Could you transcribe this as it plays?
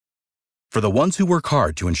For the ones who work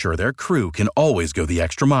hard to ensure their crew can always go the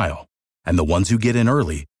extra mile, and the ones who get in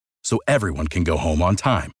early so everyone can go home on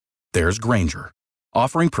time, there's Grainger,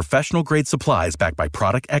 offering professional-grade supplies backed by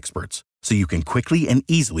product experts so you can quickly and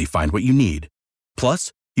easily find what you need.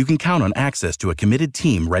 Plus, you can count on access to a committed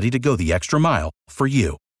team ready to go the extra mile for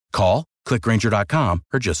you. Call, click Grainger.com,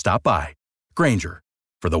 or just stop by. Grainger,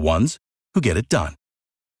 for the ones who get it done.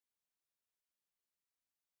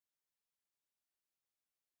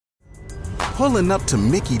 Pulling up to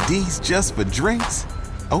Mickey D's just for drinks?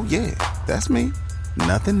 Oh yeah, that's me.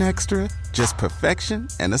 Nothing extra, just perfection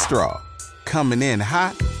and a straw. Coming in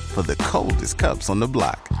hot for the coldest cups on the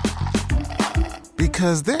block.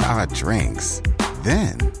 Because there are drinks.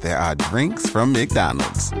 Then there are drinks from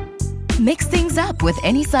McDonald's. Mix things up with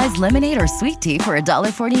any size lemonade or sweet tea for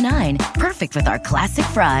 $1.49. Perfect with our classic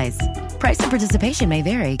fries. Price and participation may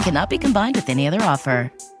vary. Cannot be combined with any other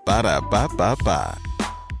offer. Ba-da-ba-ba-ba.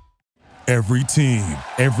 Every team,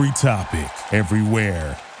 every topic,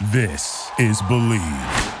 everywhere. This is Believe.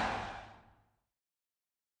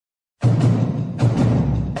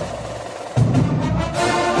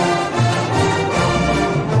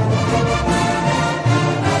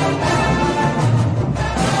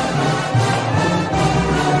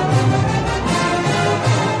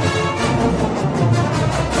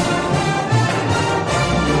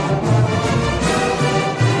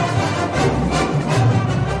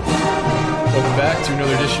 To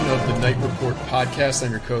another edition of the Night Report podcast.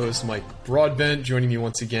 I'm your co-host Mike Broadbent. Joining me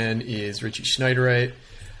once again is Richie Schneiderite.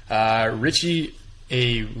 Richie,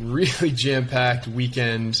 a really jam-packed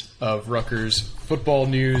weekend of Rutgers football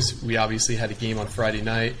news. We obviously had a game on Friday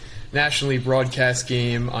night, nationally broadcast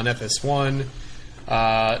game on FS1.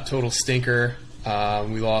 Total stinker.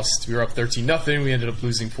 We lost. We were up 13-0. We ended up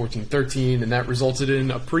losing 14-13, and that resulted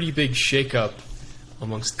in a pretty big shakeup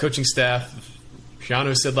amongst the coaching staff.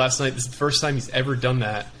 Shiano said last night this is the first time he's ever done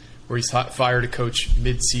that, where he's fired a coach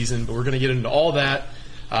mid-season. But we're going to get into all that.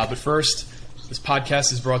 But first, this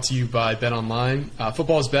podcast is brought to you by BetOnline.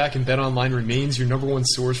 Football is back, and BetOnline remains your number one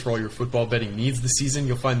source for all your football betting needs this season.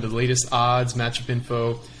 You'll find the latest odds, matchup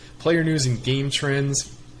info, player news, and game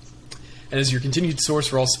trends. And as your continued source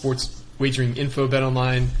for all sports wagering info,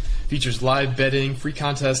 BetOnline features live betting, free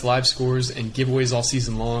contests, live scores, and giveaways all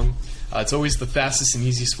season long. It's always the fastest and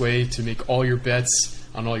easiest way to make all your bets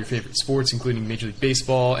on all your favorite sports, including Major League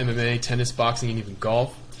Baseball, MMA, tennis, boxing, and even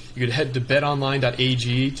golf. You could head to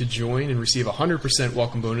betonline.ag to join and receive a 100%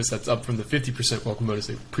 welcome bonus. That's up from the 50% welcome bonus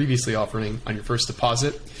they were previously offering on your first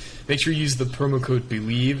deposit. Make sure you use the promo code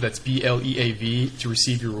BELIEVE, that's BLEAV, to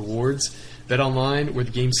receive your rewards. BetOnline, where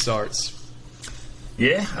the game starts.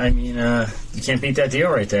 Yeah, I mean, you can't beat that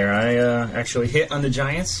deal right there. I actually hit on the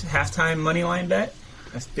Giants halftime money line bet.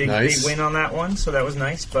 That's big win on that one, so that was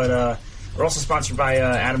nice. But we're also sponsored by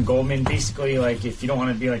Adam Goldman. Basically, like, if you don't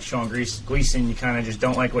want to be like Sean Gleeson, you kind of just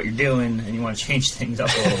don't like what you're doing and you want to change things up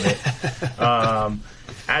a little bit.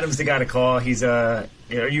 Adam's the guy to call. He's are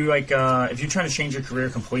you like if you're trying to change your career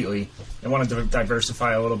completely and want to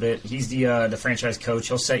diversify a little bit, he's the franchise coach.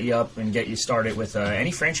 He'll set you up and get you started with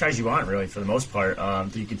any franchise you want, really, for the most part.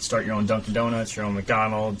 You could start your own Dunkin' Donuts, your own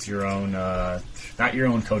McDonald's, your own not your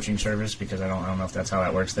own coaching service, because I don't know if that's how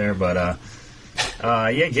that works there, but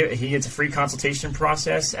he gets a free consultation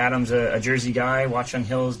process. Adam's a Jersey guy, Watch on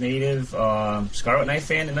Hills native, Scarlet Knight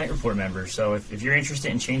fan, and Night Report member. So if you're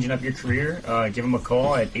interested in changing up your career, give him a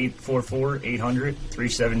call at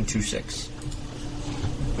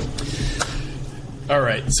 844-800-3726. All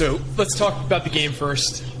right, so let's talk about the game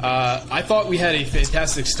first. I thought we had a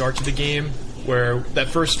fantastic start to the game, where that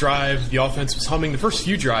first drive, the offense was humming. The first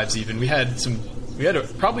few drives, even, we had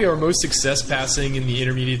probably our most success passing in the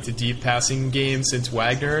intermediate to deep passing game since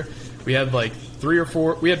Wagner. We had like 3 or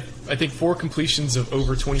 4. We had, I think, 4 completions of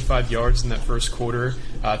over 25 yards in that first quarter.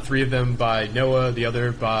 3 of them by Noah, the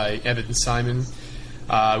other by Evan Simon.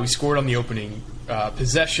 We scored on the opening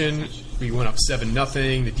possession. We went up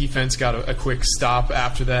 7-0. The defense got a quick stop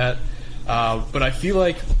after that. But I feel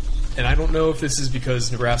like, and I don't know if this is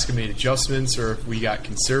because Nebraska made adjustments or if we got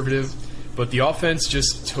conservative, but the offense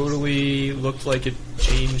just totally looked like it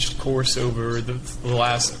changed course over the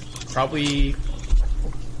last probably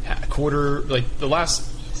quarter, like the last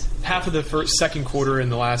half of the second quarter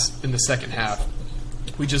and in the second half.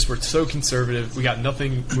 We just were so conservative. We got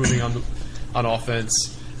nothing moving on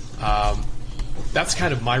offense. That's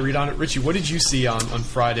kind of my read on it. Richie, what did you see on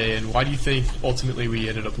Friday, and why do you think ultimately we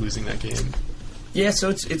ended up losing that game? Yeah, so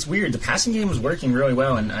it's weird. The passing game was working really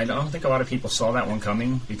well, and I don't think a lot of people saw that one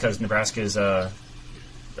coming, because Nebraska's what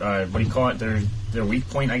do you call it? Their weak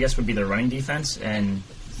point, I guess, would be their running defense, and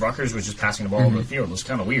Rutgers was just passing the ball over the field. It was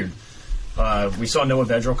kind of weird. We saw Noah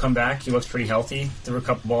Vedral come back. He looks pretty healthy. Threw a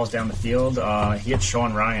couple balls down the field. He hit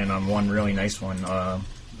Sean Ryan on one really nice one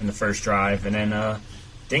in the first drive. And then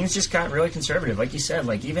things just got really conservative. Like you said,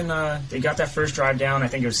 like even they got that first drive down. I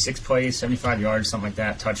think it was 6 plays, 75 yards, something like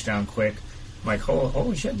that, touchdown quick. I'm like,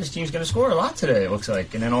 holy shit, this team's going to score a lot today, it looks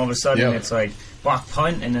like. And then all of a sudden it's like block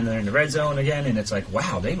punt, and then they're in the red zone again, and it's like,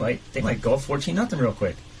 wow, they might go up 14-0 real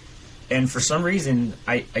quick. And for some reason,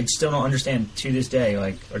 I still don't understand to this day,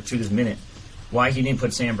 or to this minute, why he didn't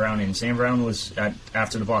put Sam Brown in. Sam Brown was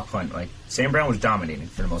after the block punt. Sam Brown was dominating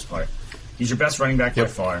for the most part. He's your best running back by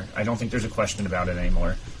far. I don't think there's a question about it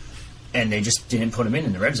anymore. And they just didn't put him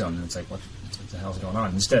in the red zone. And it's like, what the hell's going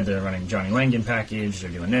on? Instead, they're running Johnny Langan package. They're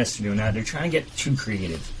doing this, they're doing that. They're trying to get too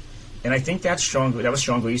creative. And I think that was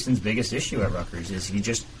Sean Gleeson's biggest issue at Rutgers, is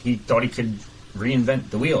he thought he could reinvent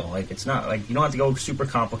the wheel. It's not like you don't have to go super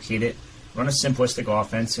complicated. Run a simplistic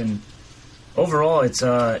offense, and overall,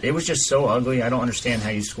 it was just so ugly. I don't understand how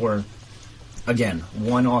you score again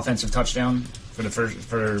one offensive touchdown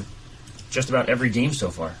for just about every game so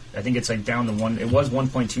far. I think it's down to one. It was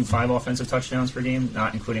 1.25 offensive touchdowns per game,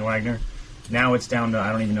 not including Wagner. Now it's down to,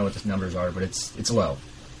 I don't even know what the numbers are, but it's low.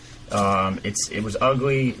 It was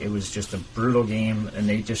ugly. It was just a brutal game, and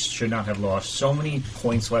they just should not have lost. So many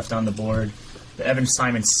points left on the board. The Evan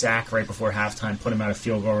Simon sack right before halftime put him out of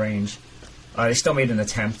field goal range. They still made an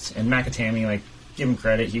attempt, and McAtamey, give him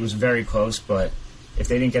credit, he was very close, but if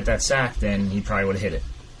they didn't get that sack, then he probably would have hit it.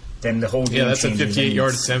 Then the whole game that's changes. A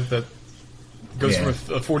 58-yard attempt that goes from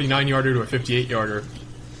a 49-yarder to a 58-yarder.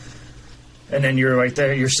 And then you're right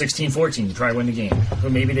there, you're 16-14, you probably win the game. Or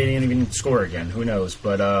maybe they didn't even score again, who knows.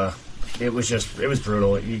 But it was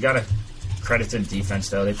brutal. You got to credit to the defense,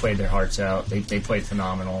 though. They played their hearts out. They played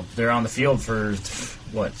phenomenal. They're on the field for,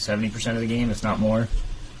 70% of the game, if not more.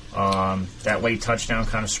 That late touchdown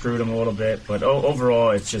kind of screwed them a little bit, but overall,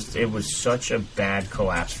 it was such a bad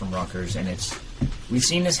collapse from Rutgers, and we've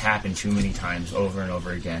seen this happen too many times over and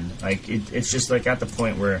over again. It's just at the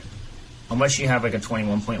point where, unless you have a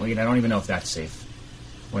 21-point lead, I don't even know if that's safe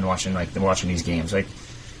when watching these games.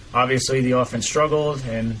 Obviously the offense struggled,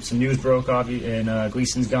 and some news broke, and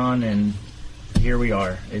Gleason's gone, and here we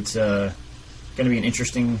are. It's going to be an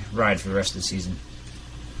interesting ride for the rest of the season.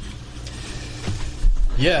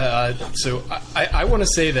 Yeah, so I want to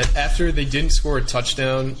say that after they didn't score a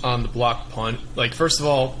touchdown on the block punt, first of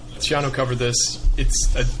all, Shiano covered this.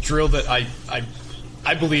 It's a drill that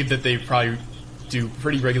I believe that they probably do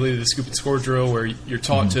pretty regularly, the scoop and score drill, where you're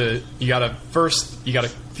taught you got to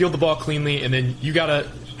field the ball cleanly, and then you got to,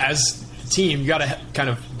 as a team, you got to kind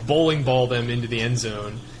of bowling ball them into the end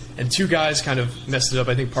zone. And two guys kind of messed it up.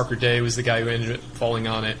 I think Parker Day was the guy who ended up falling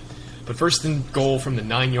on it. But first and goal from the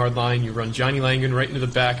 9-yard line, you run Johnny Langan right into the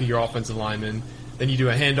back of your offensive lineman. Then you do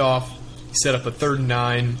a handoff. You set up a 3rd and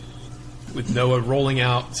 9 with Noah rolling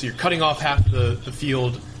out. So you're cutting off half the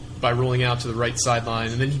field by rolling out to the right sideline,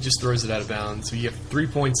 and then he just throws it out of bounds. So you have 3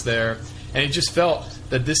 points there. And it just felt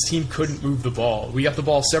that this team couldn't move the ball. We got the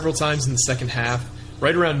ball several times in the second half,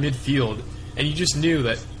 right around midfield, and you just knew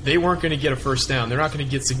that they weren't going to get a first down. They're not going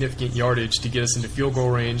to get significant yardage to get us into field goal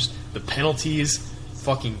range. The penalties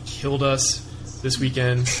fucking killed us this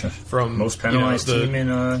weekend. From most penalized team in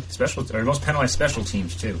most penalized special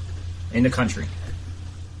teams too in the country.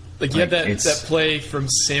 You had that play from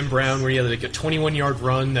Sam Brown where he had a 21-yard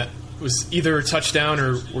run that was either a touchdown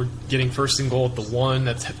or we're getting first and goal at the 1.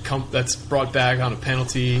 That's brought back on a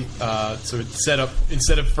penalty. So it's set up,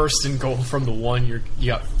 instead of first and goal from the 1, you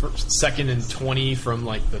got 2nd and 20 from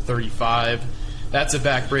the 35. That's a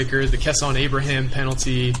backbreaker. The Kesson Abraham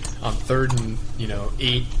penalty on 3rd and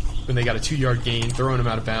 8 when they got a 2-yard gain, throwing him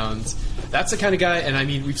out of bounds. That's the kind of guy, and I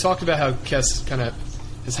mean, we've talked about how Kes kind of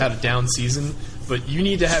has had a down season, but you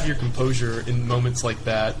need to have your composure in moments like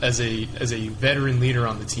that as a veteran leader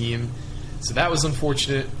on the team. So that was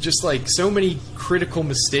unfortunate. Just so many critical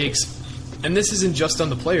mistakes, and this isn't just on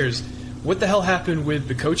the players. What the hell happened with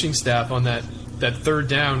the coaching staff on that 3rd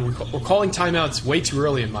down? We're calling timeouts way too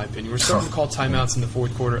early, in my opinion. We're starting to call timeouts in the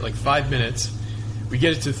 4th quarter at 5 minutes. We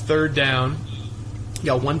get it to 3rd down. You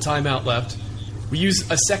got 1 timeout left. We use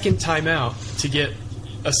a 2nd timeout to get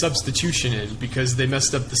a substitution in because they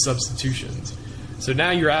messed up the substitutions. So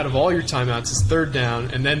now you're out of all your timeouts. It's 3rd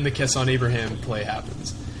down, and then the Kesson Abraham play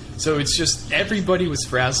happens. So it's just everybody was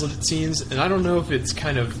frazzled, it seems, and I don't know if it's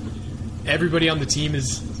kind of everybody on the team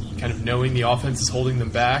is kind of knowing the offense is holding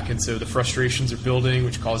them back, and so the frustrations are building,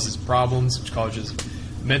 which causes problems, which causes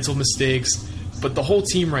mental mistakes. But the whole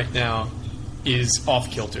team right now is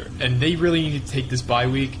off kilter, and they really need to take this bye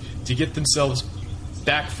week to get themselves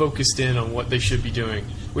back focused in on what they should be doing,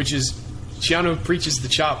 which is Shiano preaches the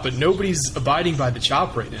chop, but nobody's abiding by the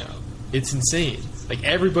chop right now. It's insane. Like,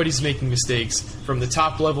 everybody's making mistakes from the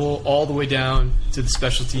top level all the way down to the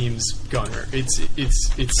special teams gunner.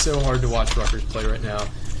 It's so hard to watch Rutgers play right now.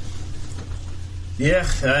 Yeah,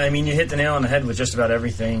 I mean, you hit the nail on the head with just about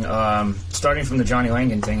everything. Starting from the Johnny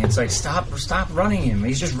Langan thing, it's like, stop running him.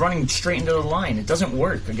 He's just running straight into the line. It doesn't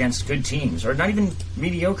work against good teams, or not even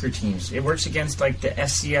mediocre teams. It works against, like, the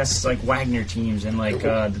FCS, like, Wagner teams and, like,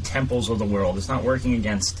 the Temples of the world. It's not working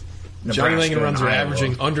against Nebraska. Johnny Langan runs are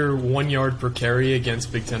averaging under 1 yard per carry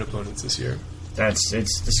against Big Ten opponents this year.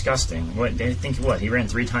 It's disgusting. He ran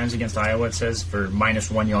 3 times against Iowa, it says, for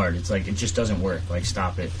 -1 yard. It's like, it just doesn't work. Like,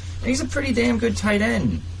 stop it. And he's a pretty damn good tight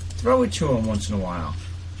end. Throw it to him once in a while.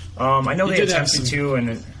 I know they attempted to,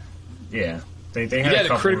 and they had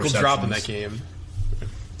a critical drop in that game.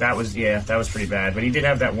 That was pretty bad. But he did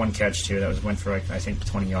have that one catch too. That went for, like, I think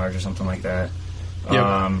 20 yards or something like that.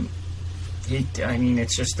 Yep.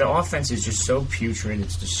 It's just, the offense is just so putrid.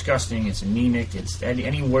 It's disgusting. It's anemic. It's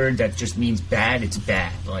any word that just means bad. It's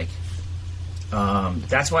bad. Like,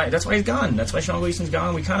 that's why he's gone. That's why Sean Gleeson's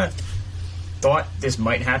gone. We kind of thought this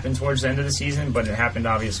might happen towards the end of the season, but it happened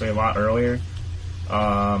obviously a lot earlier.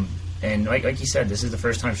 And like you said, this is the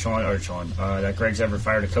first time that Greg's ever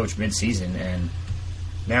fired a coach mid-season, and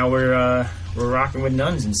now we're rocking with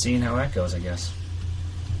Nuns and seeing how that goes, I guess.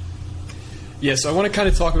 Yeah, so I want to kind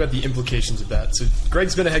of talk about the implications of that. So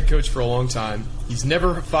Greg's been a head coach for a long time. He's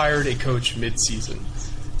never fired a coach mid-season.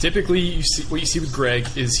 Typically, what you see with Greg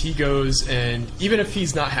is he goes, and even if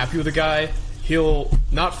he's not happy with a guy, he'll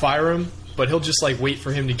not fire him, but he'll just, like, wait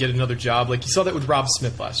for him to get another job. Like, you saw that with Rob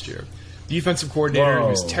Smith last year. Defensive coordinator, who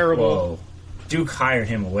was terrible. Whoa. Duke hired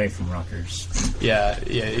him away from Rutgers. Yeah.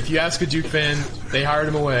 If you ask a Duke fan, they hired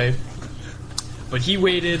him away. But he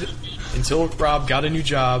waited until Rob got a new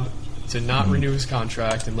job to not renew his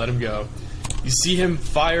contract and let him go. You see him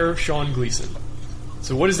fire Sean Gleeson.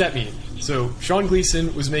 So what does that mean? So Sean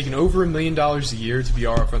Gleeson was making over $1 million a year to be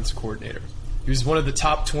our offensive coordinator. He was one of the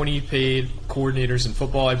top 20 paid coordinators in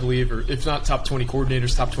football, I believe, or if not top 20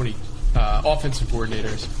 coordinators, top 20 offensive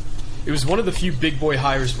coordinators. It was one of the few big boy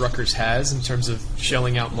hires Rutgers has in terms of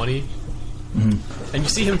shelling out money. Mm-hmm. And you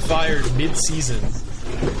see him fired mid-season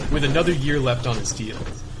with another year left on his deal.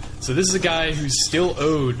 So this is a guy who's still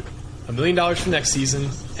owed $1 million for next season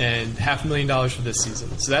and $500,000 for this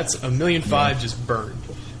season. So that's $1.5 million just burned.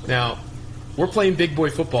 Now, we're playing big boy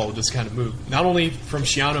football with this kind of move. Not only from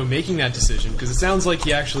Schiano making that decision, because it sounds like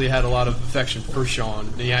he actually had a lot of affection for Sean,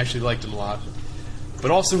 and he actually liked him a lot, but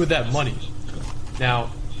also with that money. Now,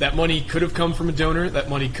 that money could have come from a donor. That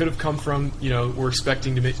money could have come from, we're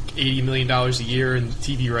expecting to make $80 million a year in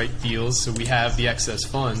TV right deals, so we have the excess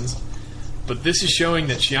funds. But this is showing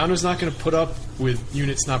that Schiano's not going to put up with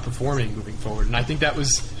units not performing moving forward. And I think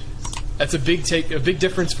that's a big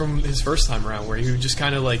difference from his first time around, where he would just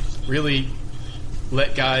kind of, like, really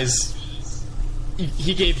let guys.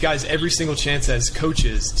 He gave guys every single chance as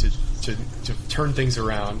coaches to turn things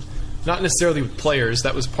around. Not necessarily with players.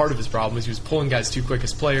 That was part of his problem. Is he was pulling guys too quick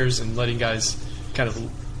as players and letting guys kind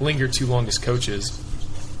of linger too long as coaches.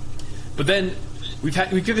 But then we've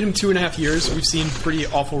given him 2.5 years. We've seen pretty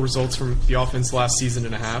awful results from the offense last season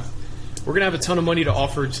and a half. We're going to have a ton of money to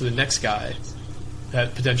offer to the next guy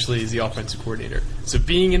that potentially is the offensive coordinator. So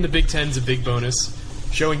being in the Big Ten is a big bonus.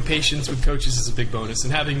 Showing patience with coaches is a big bonus.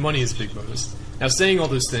 And having money is a big bonus. Now, saying all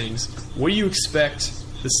those things, what do you expect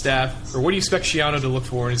the staff, or what do you expect Schiano to look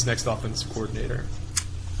for in his next offensive coordinator?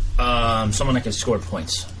 Someone that can score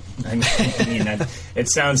points. I mean it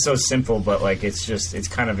sounds so simple, but, like, it's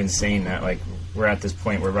kind of insane that, like, we're at this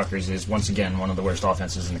point where Rutgers is once again one of the worst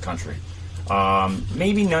offenses in the country.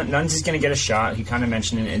 Maybe Nuns is going to get a shot. He kind of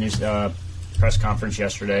mentioned it in his press conference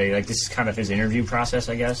yesterday. Like, this is kind of his interview process,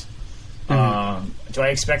 I guess. Do I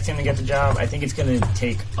expect him to get the job? I think it's going to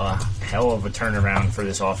take a hell of a turnaround for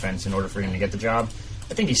this offense in order for him to get the job.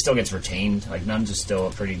 I think he still gets retained. Like, Nuns is still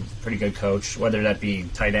a pretty good coach, whether that be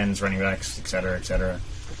tight ends, running backs, et cetera, et cetera.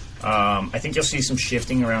 I think you'll see some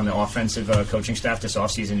shifting around the offensive coaching staff this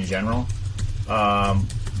offseason in general.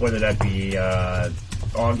 Whether that be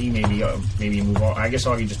Augie, maybe move. I guess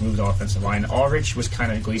Augie just moved the offensive line. Ulrich was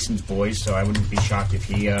kind of Gleason's boys, so I wouldn't be shocked if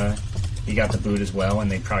he got the boot as well,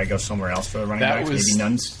 and they'd probably go somewhere else for the running backs. Maybe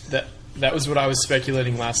Nuns. That was what I was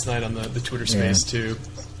speculating last night on the Twitter space too.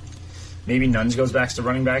 Maybe Nuns goes back to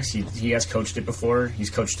running backs. He has coached it before.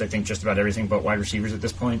 He's coached, I think, just about everything but wide receivers at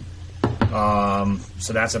this point.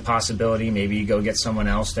 So that's a possibility. Maybe you go get someone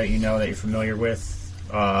else that that you're familiar with.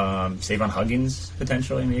 Savon Huggins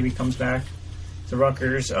potentially maybe comes back to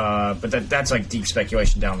Rutgers. But that's like deep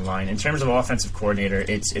speculation down the line. In terms of offensive coordinator,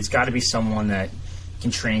 it's got to be someone that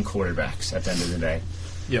can train quarterbacks at the end of the day.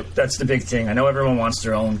 Yep. That's the big thing. I know everyone wants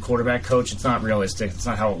their own quarterback coach. It's not realistic. It's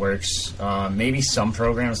not how it works. Maybe some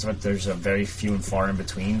programs, but there's a very few and far in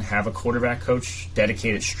between, have a quarterback coach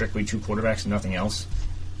dedicated strictly to quarterbacks and nothing else.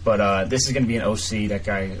 But this is going to be an OC,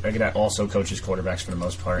 that also coaches quarterbacks for the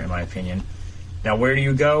most part, in my opinion. Now, where do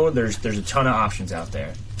you go? There's a ton of options out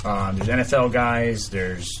there. There's NFL guys,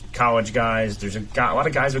 there's college guys, there's a lot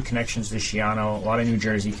of guys with connections to Shiano, a lot of New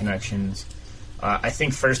Jersey connections. I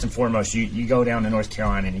think first and foremost, you go down to North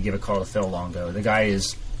Carolina and you give a call to Phil Longo. The guy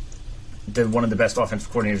is one of the best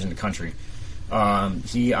offensive coordinators in the country.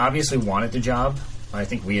 He obviously wanted the job. I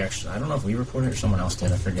think I don't know if we reported it or someone else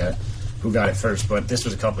did, I forget who got it first, but this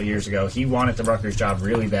was a couple of years ago. He wanted the Rutgers job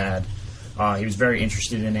really bad. He was very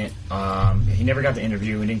interested in it. He never got the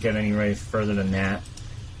interview. We didn't get any further than that.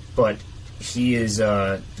 But he is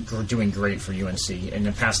doing great for UNC. In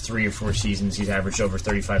the past 3 or 4 seasons, he's averaged over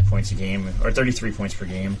 35 points a game, or 33 points per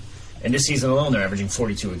game. And this season alone, they're averaging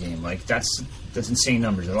 42 a game. Like, that's insane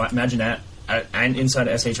numbers. Imagine that. And inside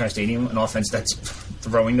of SHI Stadium, an offense that's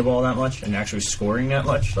throwing the ball that much and actually scoring that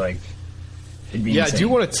much. Like, it'd be insane. I do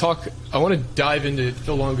want to talk. I want to dive into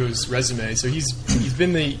Phil Longo's resume. So he's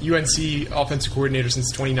been the UNC offensive coordinator since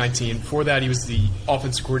 2019. Before that, he was the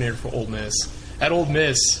offensive coordinator for Ole Miss. At Ole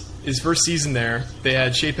Miss, his first season there, they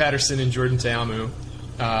had Shea Patterson and Jordan Ta'amu.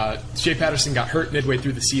 Shea Patterson got hurt midway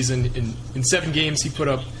through the season. In 7 games, he put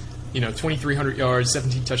up 2,300 yards,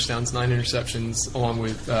 17 touchdowns, 9 interceptions, along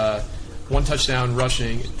with 1 touchdown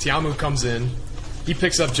rushing. Ta'amu comes in. He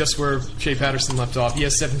picks up just where Shea Patterson left off. He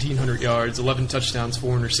has 1,700 yards, 11 touchdowns,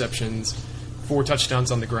 4 interceptions, 4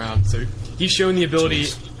 touchdowns on the ground. So he's shown the ability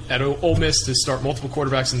at Ole Miss to start multiple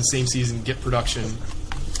quarterbacks in the same season, get production.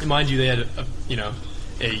 And mind you, they had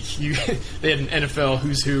they had an NFL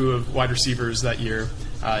who's who of wide receivers that year,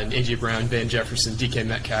 A.J. Brown, Van Jefferson, D.K.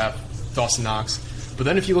 Metcalf, Dawson Knox. But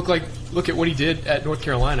then if you look at what he did at North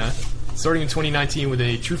Carolina, starting in 2019 with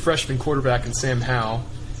a true freshman quarterback in Sam Howell,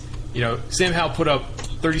 Sam Howell put up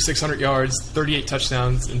 3,600 yards, 38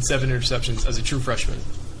 touchdowns, and 7 interceptions as a true freshman.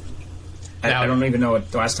 Now, I don't even know what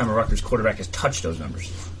the last time a Rutgers quarterback has touched those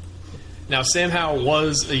numbers. Now, Sam Howell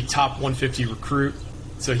was a top 150 recruit,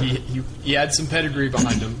 so he had some pedigree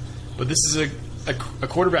behind him. But this is a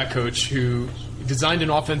quarterback coach who designed an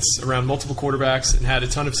offense around multiple quarterbacks and had a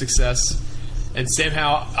ton of success. And Sam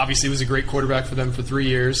Howell obviously was a great quarterback for them for 3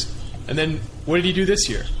 years. And then what did he do this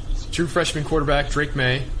year? True freshman quarterback Drake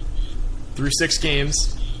May, through 6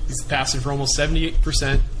 games, he's passing for almost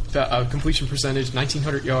 78% completion percentage,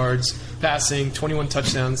 1,900 yards, passing, 21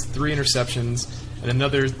 touchdowns, 3 interceptions, and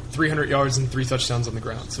another 300 yards and 3 touchdowns on the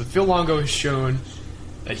ground. So Phil Longo has shown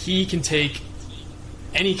that he can take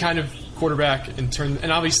any kind of quarterback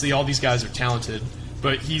and obviously all these guys are talented,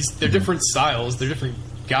 but they're different styles, they're different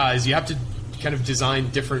guys. You have to kind of design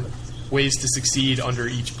different ways to succeed under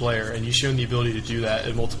each player, and he's shown the ability to do that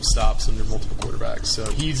at multiple stops under multiple quarterbacks. So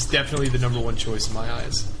he's definitely the number 1 choice in my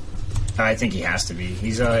eyes. I think he has to be.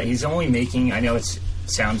 He's only making, I know it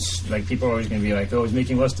sounds like people are always going to be like, oh, he's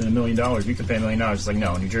making less than $1 million. We could pay $1 million. It's like,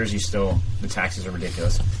 no, New Jersey still, the taxes are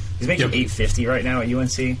ridiculous. He's making $850 right now at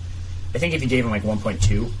UNC. I think if you gave him like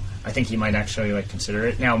 1.2, I think he might actually consider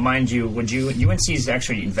it. Now, mind you, UNC is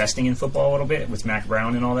actually investing in football a little bit with Mac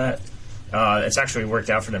Brown and all that. It's actually worked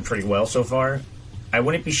out for them pretty well so far. I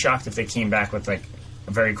wouldn't be shocked if they came back with a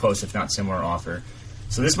very close, if not similar, offer.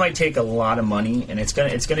 So this might take a lot of money, and it's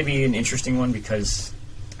gonna be an interesting one because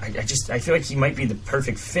I feel like he might be the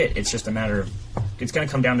perfect fit. It's just a matter of it's gonna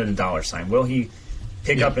come down to the dollar sign. Will he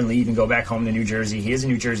pick up and leave and go back home to New Jersey? He is a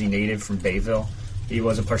New Jersey native from Bayville. He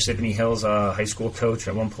was a Parsippany Hills high school coach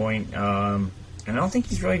at one point, and I don't think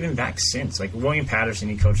he's really been back since. William Patterson,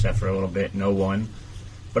 he coached that for a little bit, no one.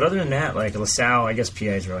 But other than that, LaSalle, I guess PA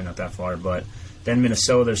is really not that far, but then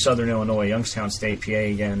Minnesota, Southern Illinois, Youngstown State, PA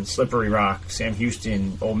again, Slippery Rock, Sam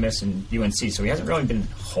Houston, Ole Miss, and UNC. So he hasn't really been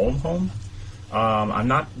home. I'm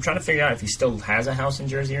trying to figure out if he still has a house in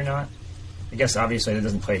Jersey or not. I guess obviously that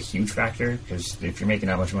doesn't play a huge factor because if you're making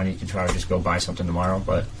that much money, you can try to just go buy something tomorrow.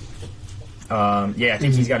 But I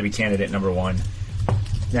think he's got to be candidate number 1.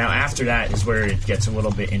 Now, after that is where it gets a little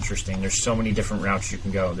bit interesting. There's so many different routes you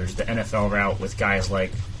can go. There's the NFL route with guys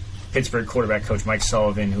like Pittsburgh quarterback coach Mike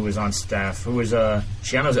Sullivan, who was on staff, who was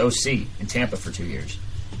Shiano's OC in Tampa for 2 years,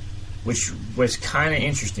 which was kind of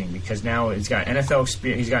interesting because now he's got NFL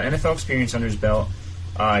experience. He's got NFL experience under his belt.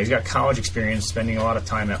 He's got college experience, spending a lot of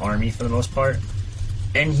time at Army for the most part,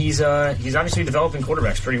 and he's obviously developing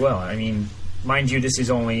quarterbacks pretty well. I mean, mind you, this is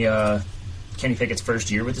only Kenny Pickett's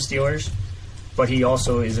first year with the Steelers. But he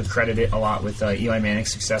also is accredited a lot with Eli Manning's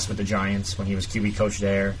success with the Giants when he was QB coach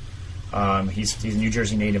there. He's a New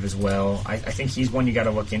Jersey native as well. I think he's one you got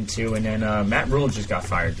to look into. And then Matt Rule just got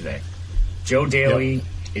fired today. Joe Daly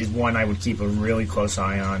is one I would keep a really close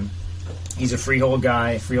eye on. He's a Freehold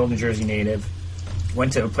guy, Freehold, New Jersey native.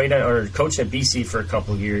 Coached at BC for a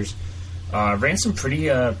couple of years. Ran some pretty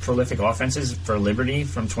prolific offenses for Liberty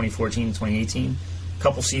from 2014 to 2018. A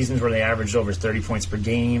couple seasons where they averaged over 30 points per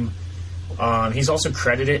game. He's also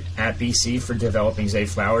credited at BC for developing Zay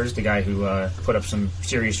Flowers, the guy who put up some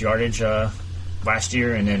serious yardage last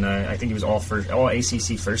year, and then I think he was all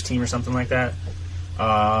ACC first team or something like that.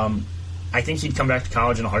 I think he'd come back to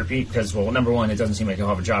college in a heartbeat because, well, number one, it doesn't seem like he'll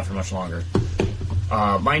have a job for much longer.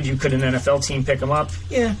 Mind you, could an NFL team pick him up?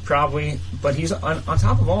 Yeah, probably. But he's on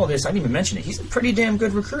top of all of this. I didn't even mention it. He's a pretty damn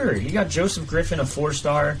good recruiter. He got Joseph Griffin, a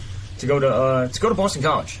 4-star, to go to Boston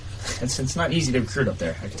College. It's not easy to recruit up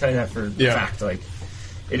there. I can tell you that for a fact. Like,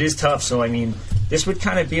 it is tough. So I mean, this would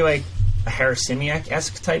kind of be like a Harris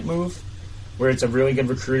Simiak-esque type move, where it's a really good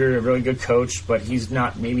recruiter, a really good coach, but he's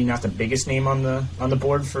maybe not the biggest name on the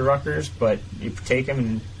board for Rutgers. But you take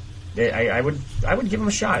him, and I would give him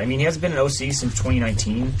a shot. I mean, he hasn't been an OC since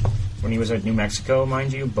 2019 when he was at New Mexico,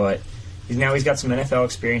 mind you, but he's got some NFL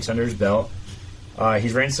experience under his belt.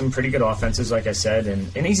 He's ran some pretty good offenses, like I said,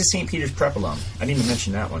 and he's a St. Peter's Prep alum. I didn't even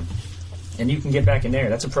mention that one. And you can get back in there.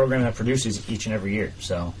 That's a program that produces each and every year.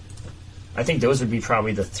 So I think those would be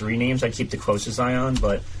probably the three names I keep the closest eye on,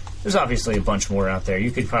 but there's obviously a bunch more out there.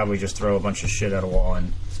 You could probably just throw a bunch of shit at a wall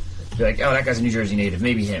and be like, oh, that guy's a New Jersey native,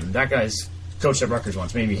 maybe him. That guy's coached at Rutgers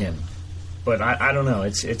once, maybe him. But I don't know.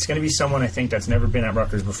 It's going to be someone I think that's never been at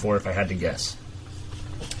Rutgers before, if I had to guess.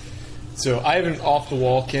 So I have an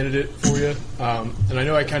off-the-wall candidate for you, and I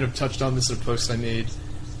know I kind of touched on this in a post I made.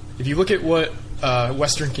 If you look at what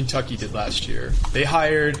Western Kentucky did last year, they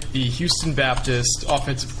hired the Houston Baptist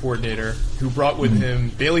offensive coordinator who brought with him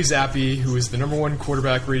Bailey Zappi, who was the number one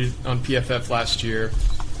quarterback rated on PFF last year,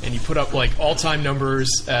 and he put up like all-time numbers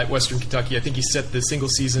at Western Kentucky. I think he set the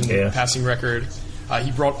single-season passing record.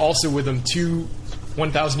 He brought also with him 2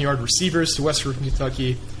 1,000-yard receivers to Western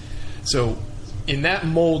Kentucky. So in that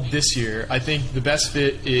mold this year, I think the best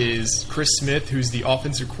fit is Chris Smith, who's the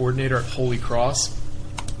offensive coordinator at Holy Cross.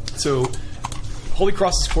 So Holy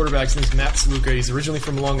Cross's quarterback's name is Matt Saluka. He's originally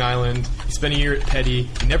from Long Island. He spent a year at Petty.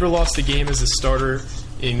 He never lost a game as a starter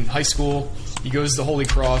in high school. He goes to Holy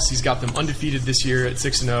Cross. He's got them undefeated this year at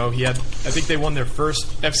 6-0. I think they won their first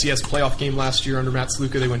FCS playoff game last year under Matt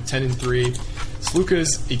Saluka. They went 10-3. Saluka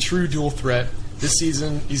is a true dual threat. This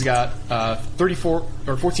season, he's got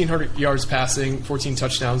 1,400 yards passing, 14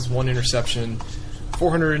 touchdowns, 1 interception,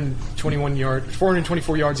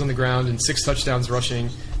 424 yards on the ground, and 6 touchdowns rushing.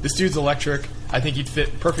 This dude's electric. I think he'd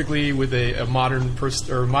fit perfectly with a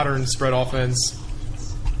modern spread offense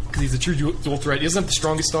because he's a true dual threat. He doesn't have the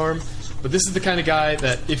strongest arm, but this is the kind of guy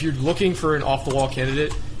that if you're looking for an off-the-wall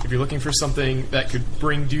candidate, if you're looking for something that could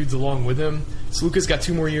bring dudes along with him, Saluka's got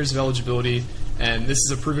 2 more years of eligibility. And this is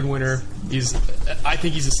a proven winner. I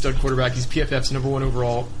think he's a stud quarterback. He's PFF's number 1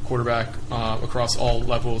 overall quarterback across all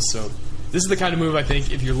levels. So this is the kind of move I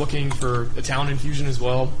think if you're looking for a talent infusion as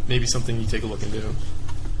well, maybe something you take a look into.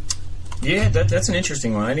 Yeah, that's an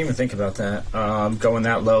interesting one. I didn't even think about that. Going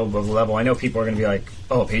that low of a level. I know people are going to be like,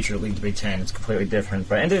 oh, Patriot League, the Big Ten, it's completely different.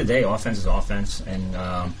 But at the end of the day, offense is offense.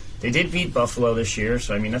 And they did beat Buffalo this year,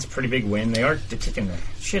 so I mean that's a pretty big win. They're kicking the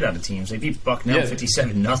shit out of teams. They beat Bucknell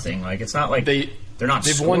 57-0. Like it's not like they're not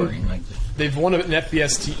scoring. They've won an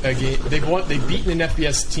FBS game. They've beaten an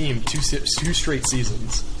FBS team 2 straight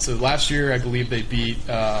seasons. So last year I believe they beat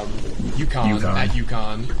UConn at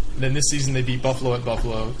UConn. Then this season they beat Buffalo at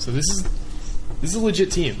Buffalo. So this is a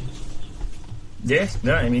legit team. Yeah,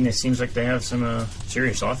 no, I mean it seems like they have some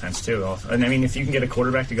serious offense too. And I mean if you can get a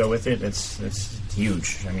quarterback to go with it, it's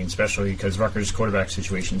huge. I mean especially because Rutgers' quarterback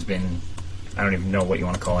situation's been, I don't even know what you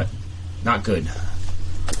want to call it, not good.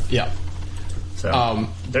 Yeah. So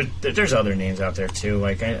there's other names out there too.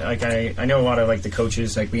 Like I know a lot of like the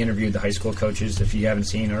coaches. Like we interviewed the high school coaches. If you haven't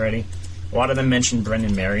seen already, a lot of them mentioned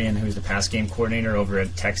Brendan Marion, who's the pass game coordinator over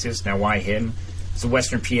at Texas. Now why him? He's a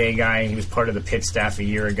Western PA guy. He was part of the Pitt staff a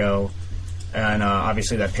year ago. And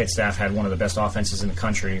obviously that Pitt staff had one of the best offenses in the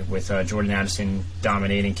country with Jordan Addison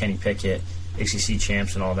dominating, Kenny Pickett, ACC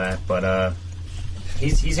champs and all that. But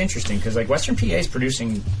he's interesting because like Western PA is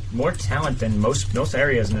producing more talent than most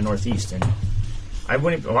areas in the Northeast. And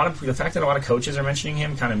the fact that a lot of coaches are mentioning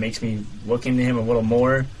him kind of makes me look into him a little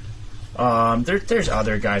more. There's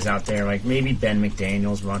other guys out there like maybe Ben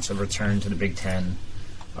McDaniels wants to return to the Big Ten.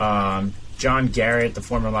 John Garrett, the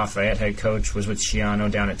former Lafayette head coach, was with Schiano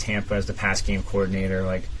down at Tampa as the pass game coordinator.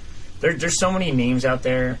 Like, there's so many names out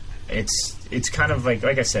there. It's kind of like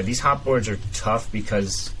I said, these hot boards are tough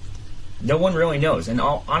because no one really knows. And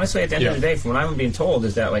honestly, at the end of the day, from what I'm being told,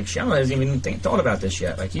 is that like Shannon hasn't even thought about this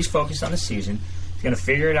yet. Like, he's focused on the season. He's going to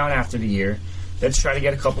figure it out after the year. Let's try to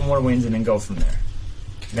get a couple more wins and then go from there.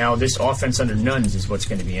 Now, this offense under Nuns is what's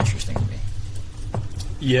going to be interesting to me.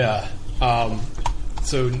 Yeah.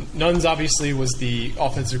 So Nuns obviously was the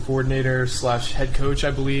offensive coordinator / head coach,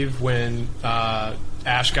 I believe, when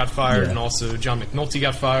Ash got fired, and also John McNulty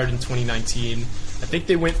got fired in 2019. I think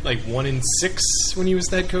they went like 1-6 when he was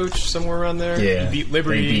the head coach, somewhere around there. Yeah, he beat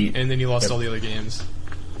Liberty, and then he lost all the other games.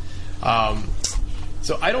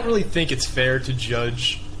 So I don't really think it's fair to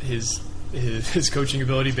judge his coaching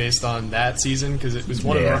ability based on that season, because it was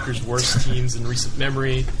one of Rutgers' worst teams in recent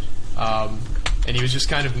memory, and he was just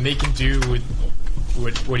kind of making do with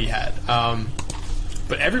what he had.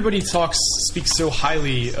 But everybody speaks so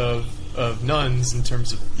highly of Nuns in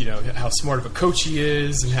terms of, you know, how smart of a coach he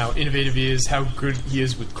is and how innovative he is, how good he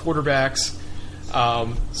is with quarterbacks.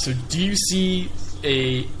 So do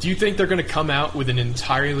you think they're going to come out with an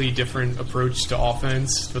entirely different approach to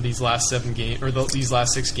offense for these last 7 games, or these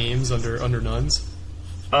last 6 games under Nuns?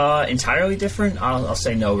 Entirely different? I'll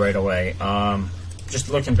say no right away. Just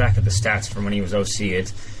looking back at the stats from when he was OC,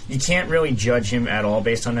 you can't really judge him at all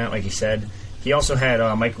based on that, like you said. He also had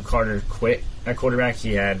Michael Carter quit at quarterback.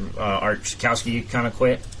 He had Art Schakowsky kind of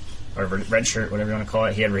quit, or redshirt, whatever you want to call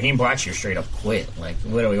it. He had Raheem Blackshear straight up quit, like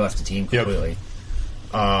literally left the team completely.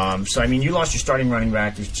 So, I mean, you lost your starting running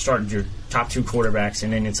back, you started your top 2 quarterbacks,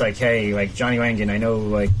 and then it's like, hey, like, Johnny Langan, I know,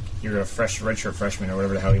 like, you're a redshirt freshman or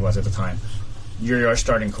whatever the hell he was at the time. You're our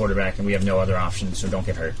starting quarterback, and we have no other options, so don't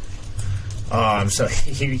get hurt. So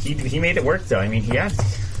he made it work, though. I mean, he had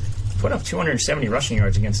put up 270 rushing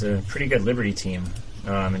yards against a pretty good Liberty team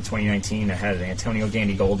in 2019. I had Antonio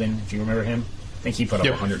Gandy Golden, if you remember him. I think he put up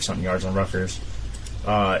 100-something yards on Rutgers.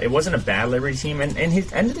 It wasn't a bad Liberty team, and at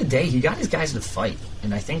the end of the day, he got his guys to fight,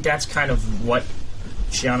 and I think that's kind of what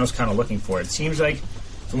Schiano's kind of looking for. It seems like,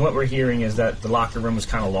 from what we're hearing, is that the locker room was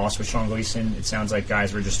kind of lost with Sean Gleeson. It sounds like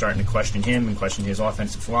guys were just starting to question him and question his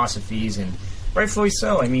offensive philosophies, and rightfully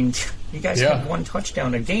so. I mean, you guys have 1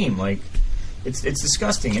 touchdown a game. Like, it's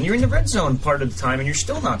disgusting, and you're in the red zone part of the time, and you're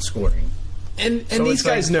still not scoring. And these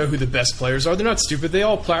guys know who the best players are. They're not stupid. They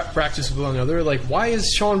all practice with one another. Like, why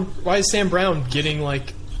is Sam Brown getting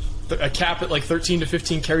like a cap at like 13 to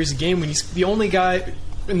 15 carries a game when he's the only guy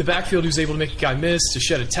in the backfield who's able to make a guy miss, to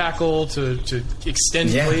shed a tackle, to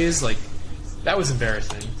extend plays? Like, that was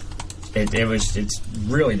embarrassing. It's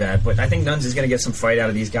really bad. But I think Nuns is going to get some fight out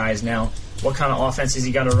of these guys now. What kind of offense is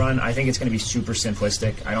he got to run? I think it's going to be super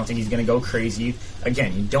simplistic. I don't think he's going to go crazy.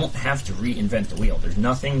 Again, you don't have to reinvent the wheel. There's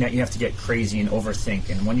nothing that you have to get crazy and overthink.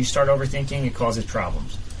 And when you start overthinking, it causes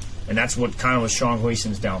problems. And that's what kind of was Sean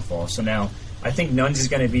Gleason's downfall. So now I think Nuns is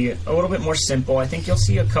going to be a little bit more simple. I think you'll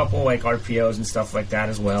see a couple like RPOs and stuff like that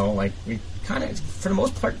as well. Like, we kind of, for the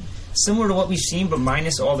most part, similar to what we've seen, but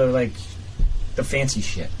minus all the fancy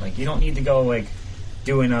shit. Like, you don't need to go like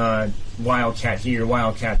doing a wildcat here,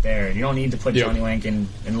 wildcat there. You don't need to put Johnny Lankin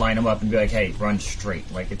and line him up and be like, hey, run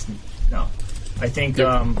straight. Like, it's no. I think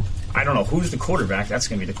I don't know who's the quarterback. That's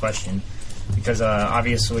going to be the question, because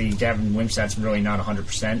obviously Gavin Wimsatt's really not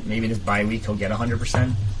 100%. Maybe this bye week he'll get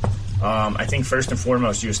 100%. I think first and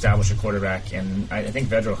foremost you establish a quarterback, and I think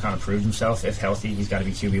Vedral kind of proved himself. If healthy, he's got to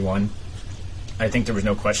be QB1. I think there was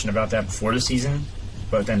no question about that before the season,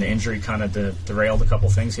 but then the injury kind of derailed a couple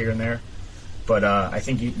things here and there. But I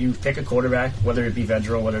think you pick a quarterback, whether it be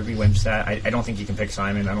Vedral, whether it be Wimsatt. I don't think you can pick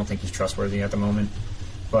Simon. I don't think he's trustworthy at the moment.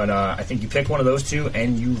 But I think you pick one of those two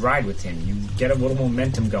and you ride with him. You get a little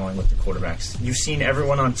momentum going with the quarterbacks. You've seen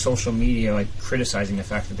everyone on social media criticizing the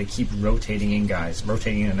fact that they keep rotating in guys,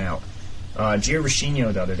 rotating in and out. Gio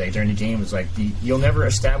Ricchino the other day during the game was like, you'll never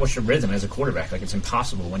establish a rhythm as a quarterback. Like, it's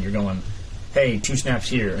impossible when you're going, hey, 2 snaps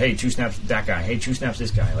here, hey, 2 snaps that guy, hey, 2 snaps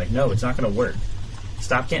this guy. Like, no, it's not going to work.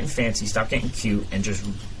 Stop getting fancy, stop getting cute, and just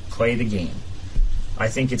play the game. I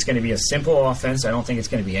think it's going to be a simple offense. I don't think it's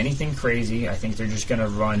going to be anything crazy. I think they're just going to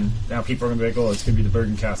run. Now people are going to be like, oh, it's going to be the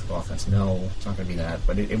Bergen Catholic offense. No, it's not going to be that.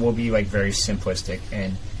 But it will be very simplistic.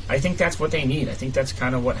 And I think that's what they need. I think that's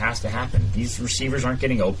kind of what has to happen. These receivers aren't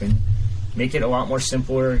getting open. Make it a lot more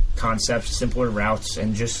simpler concepts, simpler routes,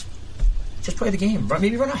 and just play the game.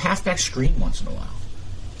 Maybe run a halfback screen once in a while.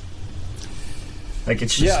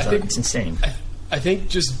 It's just it's insane. I think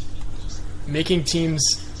just making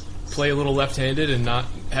teams play a little left-handed and not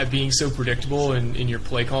being so predictable in your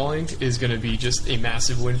play calling is going to be just a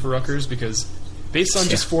massive win for Rutgers, because based on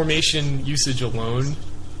just formation usage alone,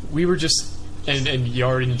 we were just and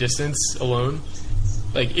yard and distance alone.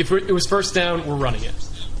 Like, if it was first down, we're running it.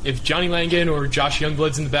 If Johnny Langan or Josh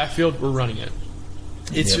Youngblood's in the backfield, we're running it.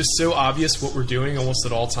 It's just so obvious what we're doing almost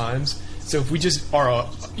at all times So if we just are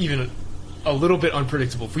even a little bit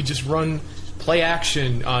unpredictable, if we just run play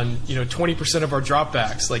action on 20% of our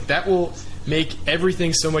dropbacks, like that will make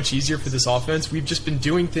everything so much easier for this offense. We've just been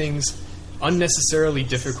doing things unnecessarily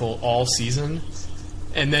difficult all season,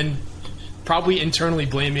 and then probably internally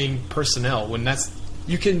blaming personnel when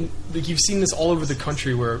you've seen this all over the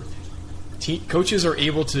country where coaches are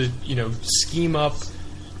able to scheme up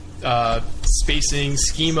spacing,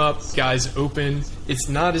 scheme up guys open. It's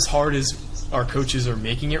not as hard as our coaches are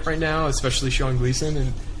making it right now, especially Sean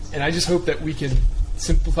Gleeson, and I just hope that we can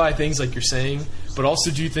simplify things like you're saying, but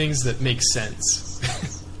also do things that make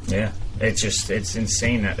sense. Yeah, it's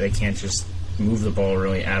insane that they can't just move the ball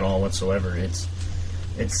really at all whatsoever. It's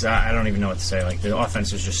I don't even know what to say. Like, the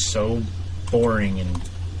offense is just so boring and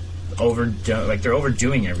they're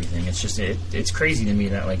overdoing everything. It's just it's crazy to me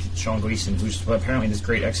that like Sean Gleeson, who's apparently this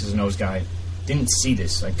great X's and O's guy, didn't see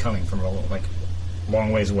this like coming from a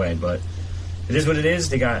long ways away. But it is what it is.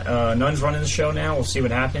 They got Nunn's running the show now. We'll see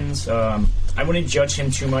what happens. I wouldn't judge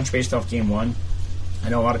him too much based off game one. I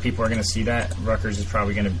know a lot of people are going to see that. Rutgers is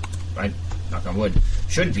probably going to, knock on wood,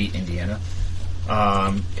 should beat Indiana.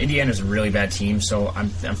 Indiana's a really bad team, so I'm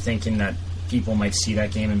thinking that people might see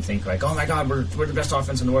that game and think like, oh my God, we're the best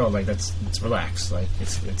offense in the world. Like, let's relax. Like,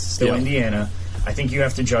 it's still Indiana. I think you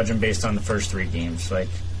have to judge them based on the first 3 games. Like,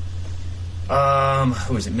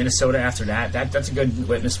 who is it? Minnesota after that. That's a good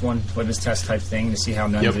litmus test type thing to see how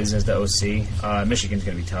Nuns is as the OC. Michigan's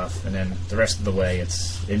going to be tough, and then the rest of the way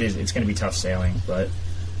it's going to be tough sailing. But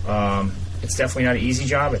it's definitely not an easy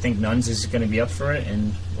job. I think Nuns is going to be up for it,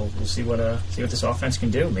 and we'll see what this offense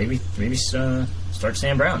can do. Maybe start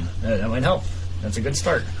Sam Brown. That might help. That's a good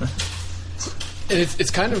start. And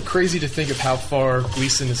it's kind of crazy to think of how far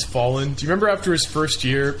Gleeson has fallen. Do you remember after his first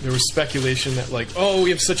year, there was speculation that, like, oh, we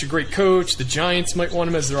have such a great coach, the Giants might want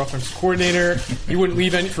him as their offensive coordinator. He wouldn't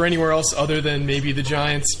leave for anywhere else other than maybe the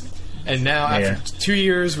Giants. And now, after 2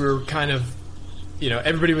 years, we were kind of,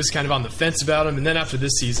 everybody was kind of on the fence about him. And then after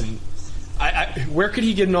this season, where could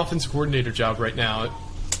he get an offensive coordinator job right now?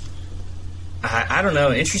 I don't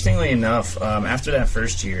know. Interestingly enough, after that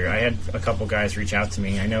first year, I had a couple guys reach out to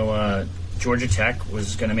me. I know Georgia Tech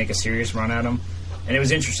was going to make a serious run at him. And it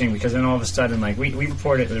was interesting because then all of a sudden, like, we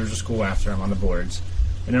reported there was a school after him on the boards.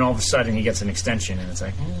 And then all of a sudden he gets an extension, and it's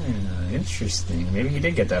like, interesting. Maybe he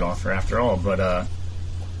did get that offer after all. But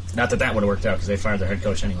not that would have worked out because they fired their head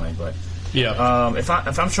coach anyway. But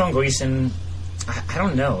if I'm Sean Gleeson, I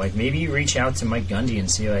don't know. Like, maybe you reach out to Mike Gundy and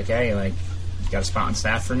see, like, hey, like, you got a spot on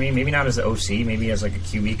staff for me? Maybe not as the OC, maybe as, like, a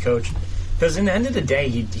QB coach. Because in the end of the day,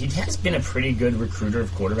 he has been a pretty good recruiter of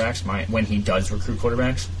quarterbacks when he does recruit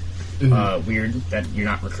quarterbacks. Mm-hmm. Weird that you're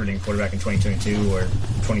not recruiting a quarterback in 2022 or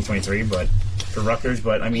 2023, but for Rutgers.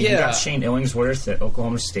 But, I mean, you got Shane Illingsworth at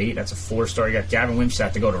Oklahoma State. That's a 4-star. You got Gavin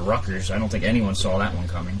Wimsatt to go to Rutgers. I don't think anyone saw that one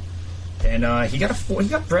coming. And he got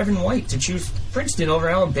Brevin White to choose Princeton over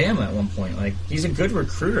Alabama at one point. Like, he's a good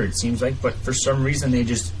recruiter, it seems like, but for some reason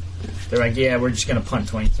they're like, yeah, we're just going to punt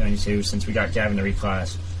 2022 since we got Gavin to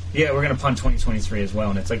reclass. Yeah, we're going to punt 2023 as well.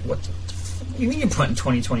 And it's like, what do you mean you're punting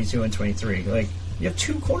 2022 and 23? Like, you have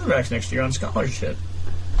 2 quarterbacks next year on scholarship.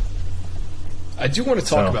 I do want to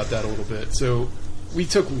talk about that a little bit. So we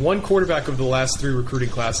took 1 quarterback of the last 3 recruiting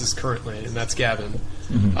classes currently, and that's Gavin.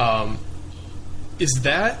 Mm-hmm. Is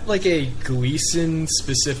that like a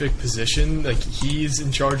Gleeson-specific position? Like, he's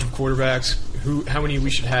in charge of quarterbacks, how many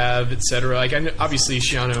we should have, etc. Like, obviously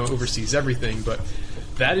Shiano oversees everything, but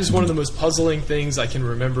that is one of the most puzzling things I can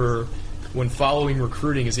remember when following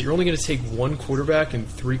recruiting, is that you're only going to take 1 quarterback in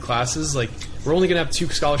 3 classes. Like, we're only going to have 2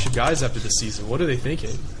 scholarship guys after this season. What are they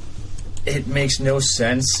thinking? It makes no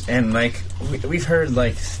sense, and like we've heard,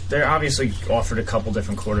 like, they're obviously offered a couple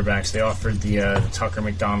different quarterbacks. They offered the Tucker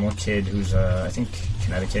McDonald kid, who's I think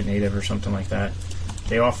Connecticut native or something like that.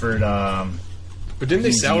 They offered, but didn't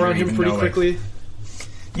they sour on him pretty quickly?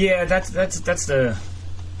 Yeah, that's the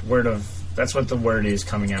word of. That's what the word is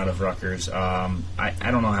coming out of Rutgers. I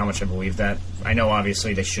don't know how much I believe that. I know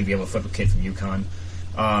obviously they should be able to flip a kid from UConn.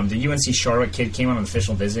 The UNC Charlotte kid came on an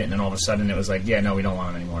official visit, and then all of a sudden it was like, yeah, no, we don't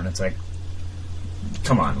want him anymore. And it's like,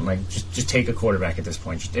 come on, like, just take a quarterback at this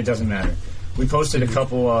point. It doesn't matter. We posted a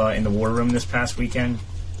couple in the war room this past weekend.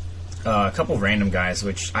 A couple of random guys,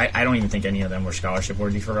 which I don't even think any of them were scholarship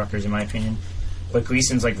worthy for Rutgers, in my opinion. But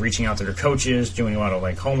Gleason's like reaching out to their coaches, doing a lot of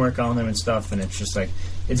like homework on them and stuff, and it's just like,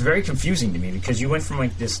 it's very confusing to me because you went from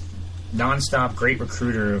like this nonstop great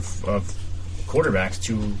recruiter of quarterbacks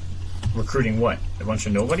to recruiting what? A bunch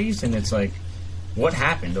of nobodies? And it's like, what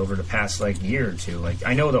happened over the past like year or two? Like,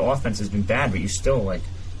 I know the offense has been bad, but you still, like,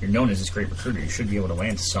 you're known as this great recruiter. You should be able to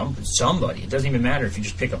land somebody. It doesn't even matter if you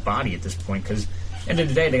just pick a body at this point, because end of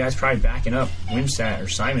the day, the guy's probably backing up Wimsatt or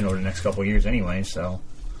Simon over the next couple of years anyway. So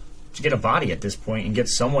to get a body at this point and get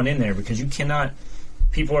someone in there, because you cannot.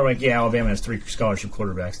 People are like, yeah, Alabama has 3 scholarship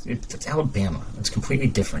quarterbacks. It's Alabama. It's completely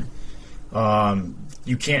different.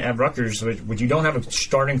 You can't have Rutgers, but you don't have a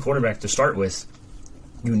starting quarterback to start with.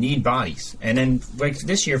 You need bodies. And then, like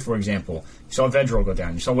this year, for example, you saw Vedral go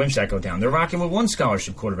down. You saw Wimsatt go down. They're rocking with 1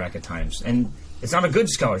 scholarship quarterback at times. And it's not a good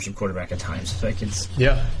scholarship quarterback at times. Like it's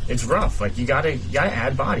rough. Like you gotta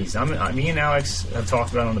add bodies. Me and Alex have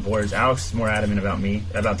talked about it on the boards. Alex is more adamant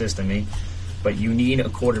about this than me. But you need a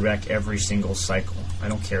quarterback every single cycle. I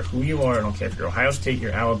don't care who you are. I don't care if you're Ohio State,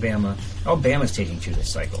 you're Alabama. Alabama's taking 2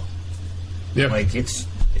 this cycle. Yeah. Like it's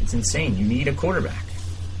insane. You need a quarterback.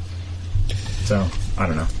 So I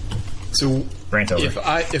don't know. So rant over.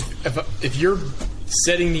 If you're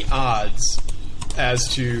setting the odds as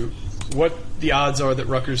to what the odds are that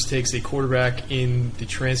Rutgers takes a quarterback in the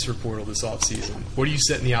transfer portal this offseason, what are you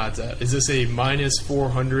setting the odds at? Is this a minus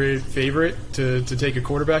 400 favorite to take a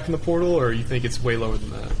quarterback in the portal, or you think it's way lower than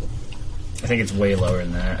that? I think it's way lower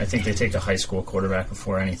than that. I think they take a high school quarterback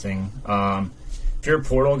before anything. If you're a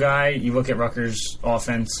portal guy, you look at Rutgers'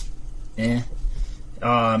 offense,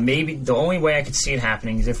 maybe the only way I could see it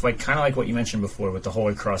happening is if, like, kind of like what you mentioned before with the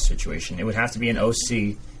Holy Cross situation. It would have to be an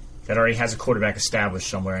OC that already has a quarterback established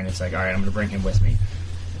somewhere, and it's like, all right, I'm going to bring him with me.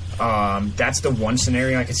 That's the one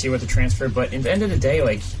scenario I can see with the transfer. But at the end of the day,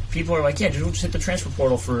 like, people are like, yeah, just hit the transfer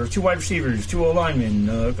portal for 2 wide receivers, 2 O-linemen,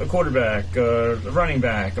 a quarterback, a running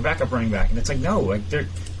back, a backup running back. And it's like, no, like,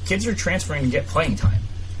 kids are transferring to get playing time.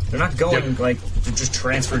 They're not going, like, to just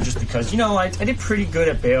transfer just because, I did pretty good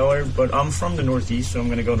at Baylor, but I'm from the Northeast, so I'm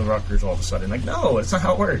going to go to Rutgers all of a sudden. Like, no, that's not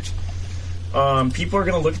how it works. People are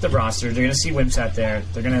going to look at the roster. They're going to see Wimsatt there.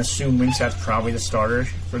 They're going to assume Wimsatt's probably the starter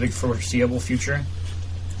for the foreseeable future.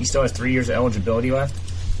 He still has 3 years of eligibility left.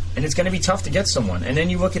 And it's going to be tough to get someone. And then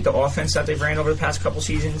you look at the offense that they've ran over the past couple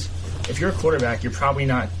seasons. If you're a quarterback, you're probably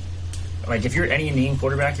not... Like, if you're any name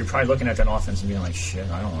quarterback, you're probably looking at that offense and being like, shit,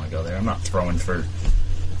 I don't want to go there. I'm not throwing for...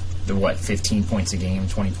 15 points a game,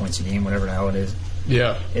 20 points a game, whatever the hell it is.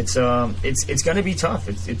 Yeah. It's going to be tough.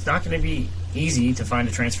 It's not going to be easy to find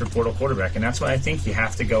a transfer portal quarterback, and that's why I think you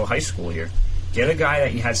have to go high school here. Get a guy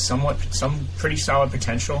that you has some pretty solid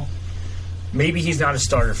potential. Maybe he's not a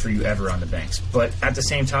starter for you ever on the Banks, but at the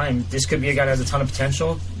same time, this could be a guy that has a ton of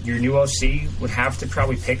potential. Your new OC would have to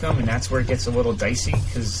probably pick him, and that's where it gets a little dicey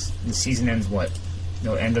because the season ends,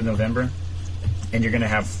 end of November? And you're going to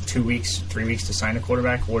have 2 weeks, 3 weeks to sign a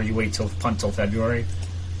quarterback, or you wait till February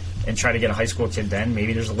and try to get a high school kid then.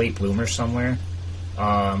 Maybe there's a late bloomer somewhere.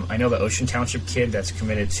 I know the Ocean Township kid that's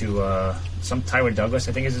committed to Tyler Douglas,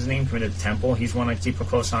 I think is his name, committed to Temple. He's one I keep a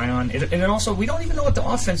close eye on. And then also, we don't even know what the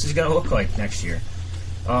offense is going to look like next year.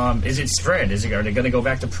 Is it spread? Are they going to go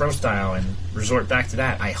back to pro style and resort back to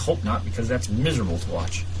that? I hope not, because that's miserable to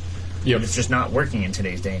watch. Yep. But it's just not working in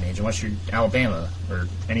today's day and age, unless you're Alabama or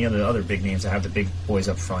any of the other big names that have the big boys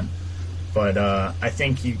up front. But I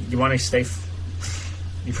think you want to stay.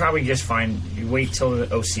 You probably just you wait till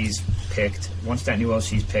the OC's picked. Once that new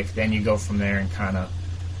OC's picked, then you go from there and kind of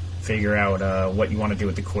figure out what you want to do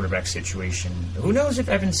with the quarterback situation. Who knows if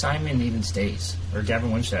Evan Simon even stays or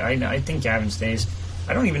Gavin Wimsatt? I think Gavin stays.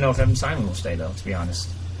 I don't even know if Evan Simon will stay, though, to be honest,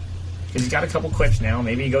 because he's got a couple quips now.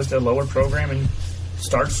 Maybe he goes to a lower program and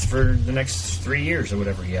starts for the next 3 years or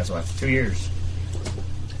whatever he has left. 2 years.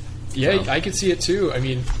 Yeah, so. I could see it too. I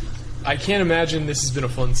mean, I can't imagine this has been a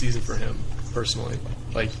fun season for him, personally.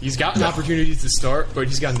 Like, he's gotten opportunities to start, but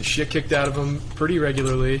he's gotten the shit kicked out of him pretty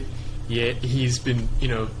regularly. Yeah, he's been,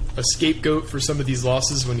 a scapegoat for some of these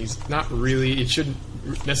losses when he's not really. It shouldn't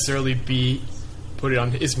necessarily be put it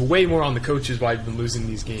on. It's way more on the coaches why they've been losing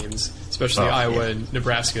these games, especially Iowa and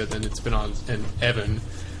Nebraska, than it's been on and Evan.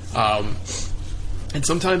 And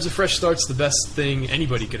sometimes a fresh start's the best thing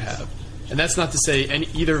anybody could have. And that's not to say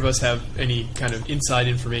either of us have any kind of inside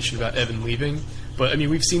information about Evan leaving. But, I mean,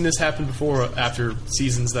 we've seen this happen before after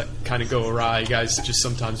seasons that kind of go awry. Guys just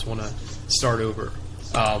sometimes want to start over.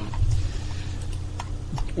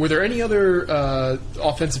 Were there any other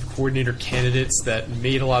offensive coordinator candidates that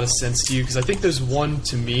made a lot of sense to you? Because I think there's one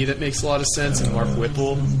to me that makes a lot of sense, and Mark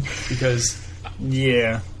Whipple. Because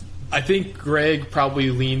I think Greg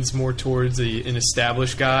probably leans more towards an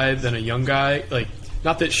established guy than a young guy. Like,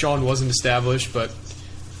 not that Sean wasn't established, but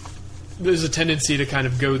there's a tendency to kind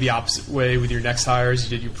of go the opposite way with your next hire as you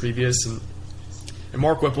did your previous. And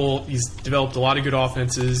Mark Whipple, he's developed a lot of good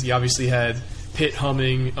offenses. He obviously had Pitt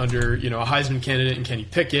humming under, a Heisman candidate in Kenny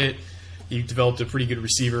Pickett. He developed a pretty good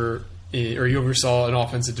receiver, or he oversaw an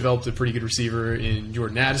offense that developed a pretty good receiver in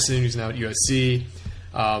Jordan Addison, who's now at USC.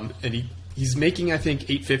 And he He's making, I think,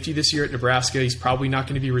 $850 this year at Nebraska. He's probably not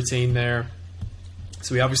going to be retained there.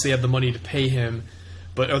 So we obviously have the money to pay him.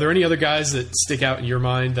 But are there any other guys that stick out in your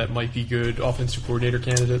mind that might be good offensive coordinator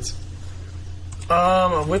candidates?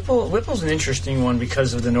 Whipple's an interesting one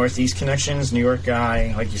because of the Northeast connections. New York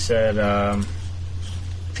guy, like you said,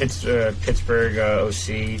 Pittsburgh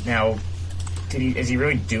OC. Now, is he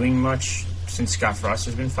really doing much since Scott Frost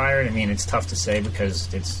has been fired? I mean, it's tough to say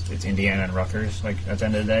because it's Indiana and Rutgers, like, at the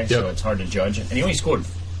end of the day, so it's hard to judge. And he only scored,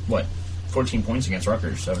 14 points against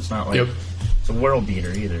Rutgers, so it's not like it's a world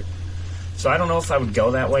beater either. So I don't know if I would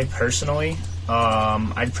go that way personally.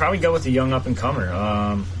 I'd probably go with the young up-and-comer.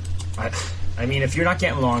 I mean, if you're not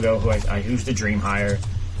getting Longo, who's the dream hire,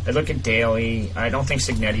 I'd look at Daly. I don't think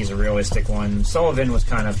Cignetti's a realistic one. Sullivan was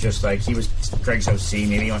kind of just like, he was Greg's OC.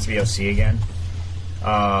 Maybe he wants to be OC again.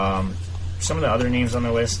 Some of the other names on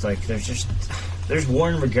the list, like, there's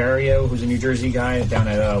Warren Regario, who's a New Jersey guy down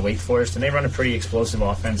at Wake Forest, and they run a pretty explosive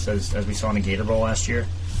offense, as we saw in the Gator Bowl last year.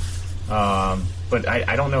 But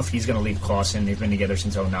I don't know if he's going to leave Clawson. They've been together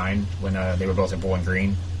since 2009 when they were both at Bowling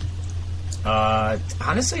Green.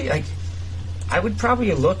 Honestly, like, I would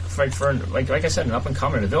probably look for like I said, an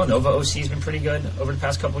up-and-comer. The Villanova OC has been pretty good over the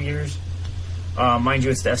past couple years. Mind you,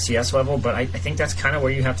 it's the FCS level, but I think that's kind of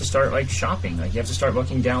where you have to start, like, shopping. Like, you have to start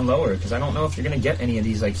looking down lower because I don't know if you're going to get any of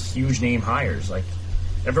these, like, huge name hires. Like,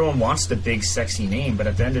 everyone wants the big, sexy name, but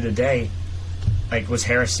at the end of the day, like, was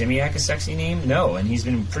Harris Simiak a sexy name? No, and he's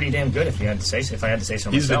been pretty damn good if I had to say so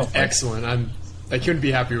myself. He's been excellent. I couldn't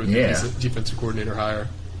be happier with him as a defensive coordinator hire.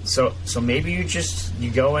 So maybe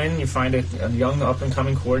you go in, you find a young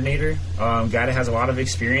up-and-coming coordinator, guy that has a lot of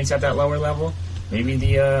experience at that lower level.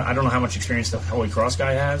 Maybe I don't know how much experience the Holy Cross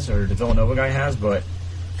guy has or the Villanova guy has, but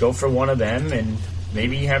go for one of them, and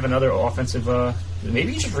maybe you have another offensive.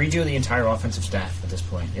 Maybe you just redo the entire offensive staff at this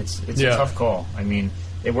point. It's a tough call. I mean,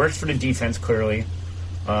 it worked for the defense clearly.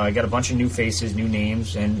 Got a bunch of new faces, new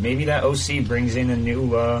names, and maybe that OC brings in a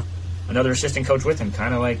new another assistant coach with him,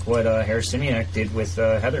 kind of like what Harris Simiak did with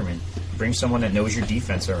Heatherman. Bring someone that knows your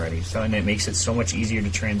defense already, and it makes it so much easier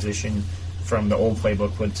to transition from the old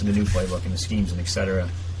playbook to the new playbook and the schemes and etc.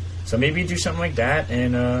 So maybe you do something like that.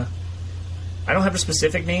 And I don't have a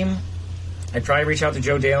specific name. I'd probably reach out to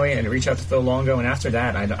Joe Daly and reach out to Phil Longo, and after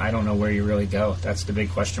that, I don't know where you really go. That's the big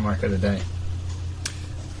question mark of the day.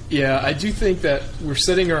 Yeah, I do think that we're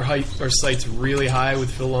setting our sights really high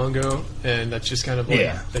with Phil Longo, and that's just kind of like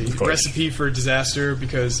a recipe for disaster,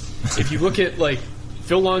 because if you look at, like,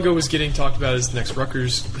 Phil Longo was getting talked about as the next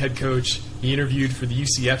Rutgers head coach. He interviewed for the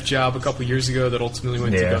UCF job a couple years ago that ultimately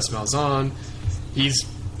went to Gus Malzahn. He's,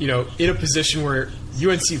 in a position where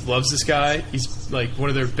UNC loves this guy. He's, like, one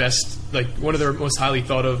of their best, like, one of their most highly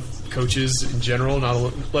thought of coaches in general,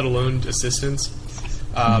 let alone assistants.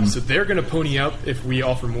 So they're going to pony up if we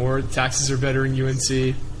offer more. Taxes are better in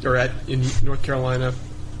UNC or in North Carolina.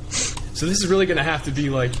 So this is really going to have to be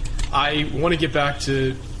like, I want to get back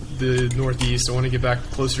to the Northeast. I want to get back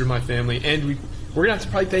closer to my family, and we're going to have to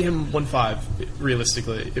probably pay him $1.5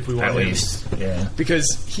 realistically if we want at least,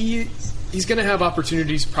 because he's going to have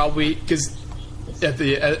opportunities probably because at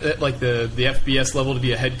the FBS level to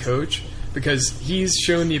be a head coach, because he's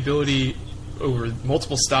shown the ability over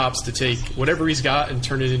multiple stops to take whatever he's got and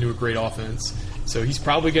turn it into a great offense. So he's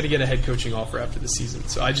probably going to get a head coaching offer after the season.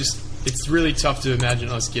 So it's really tough to imagine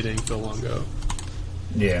us getting Phil Longo.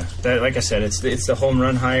 Yeah, like I said, it's the home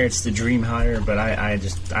run hire, it's the dream hire, but I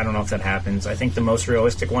don't know if that happens. I think the most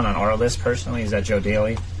realistic one on our list personally is that Joe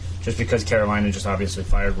Daly, just because Carolina just obviously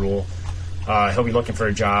fired Rule. He'll be looking for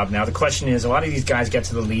a job. Now, the question is, a lot of these guys get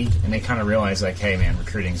to the league and they kind of realize, like, hey, man,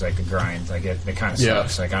 recruiting's like a grind. Like, it kind of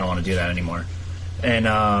sucks. Like, I don't want to do that anymore. And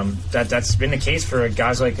that's been the case for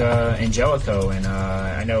guys like Angelico and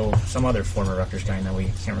I know some other former Rutgers guy. Now we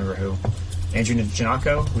can't remember who. Andrew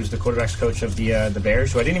Janako, who's the quarterback's coach of the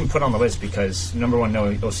Bears, who I didn't even put on the list because, number one, no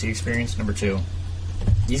OC experience. Number two,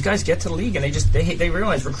 these guys get to the league and they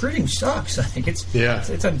realize recruiting sucks. I think it's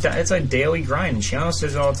a daily grind. And Shiano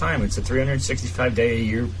says it all the time. It's a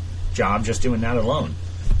 365-day-a-year job just doing that alone.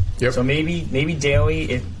 Yep. So maybe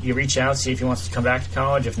daily, if you reach out, see if he wants to come back to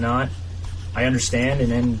college. If not, I understand.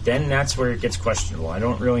 And then that's where it gets questionable. I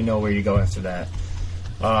don't really know where you go after that.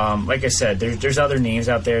 Like I said, there's other names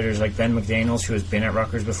out there. There's like Ben McDaniels, who has been at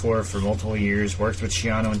Rutgers before for multiple years, worked with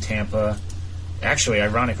Shiano in Tampa. Actually,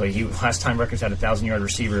 ironically, last time Rutgers had a 1,000-yard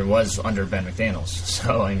receiver was under Ben McDaniels.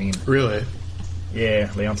 So, I mean... Really? Yeah,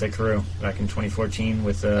 Leonte Carew back in 2014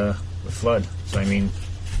 with Flood. So, I mean,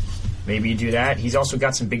 maybe you do that. He's also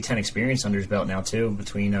got some Big Ten experience under his belt now, too,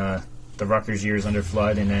 between the Rutgers years under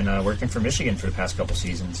Flood and then working for Michigan for the past couple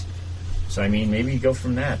seasons. So, I mean, maybe you go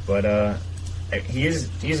from that. But he is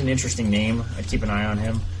an interesting name. I'd keep an eye on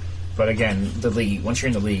him. But again, the league. Once you're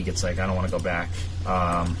in the league, it's like I don't want to go back.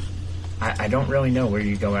 I don't really know where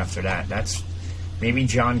you go after that. That's maybe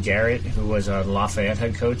John Garrett, who was the Lafayette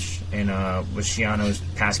head coach and was Schiano's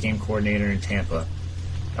pass game coordinator in Tampa.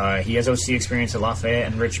 He has OC experience at Lafayette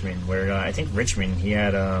and Richmond, where I think Richmond he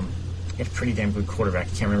had a pretty damn good quarterback. I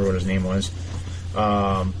can't remember what his name was.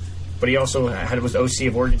 But he also was OC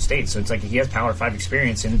of Oregon State, so it's like he has Power 5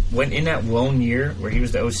 experience. And when in that lone year where he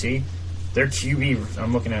was the OC, their QB,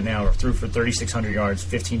 I'm looking at now, threw for 3,600 yards,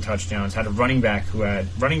 15 touchdowns, had a running back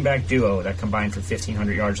duo that combined for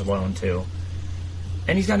 1,500 yards alone, too.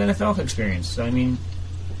 And he's got NFL experience. So, I mean,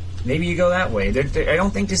 maybe you go that way. I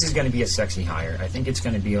don't think this is going to be a sexy hire. I think it's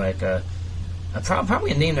going to be like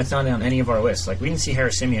probably a name that's not on any of our lists. Like, we didn't see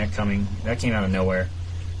Harris Simiak coming. That came out of nowhere.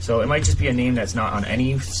 So it might just be a name that's not on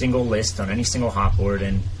any single list, on any single hot board,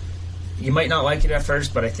 and you might not like it at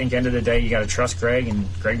first, but I think end of the day you got to trust Greg, and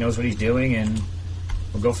Greg knows what he's doing, and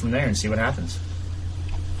we'll go from there and see what happens.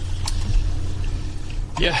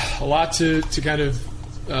 Yeah, a lot to kind of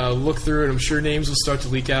look through, and I'm sure names will start to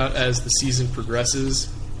leak out as the season progresses.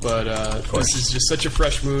 But this is just such a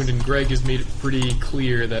fresh wound, and Greg has made it pretty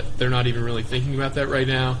clear that they're not even really thinking about that right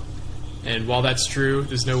now. And while that's true,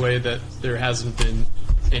 there's no way that there hasn't been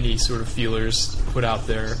any sort of feelers put out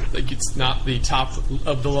there. Like, it's not the top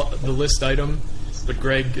of the list item, but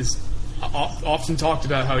Greg is often talked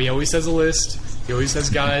about how he always has a list. He always has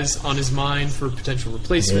guys on his mind for potential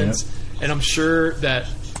replacements. Yeah. And I'm sure that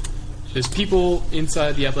there's people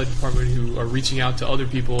inside the athletic department who are reaching out to other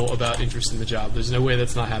people about interest in the job. There's no way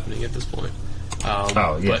that's not happening at this point. But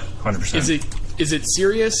 100%. Is it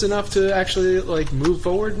serious enough to actually like move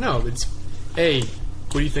forward? No. It's, hey,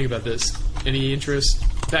 what do you think about this? Any interest?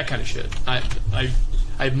 That kind of shit. I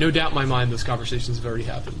have no doubt in my mind those conversations have already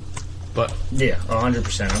happened. But yeah,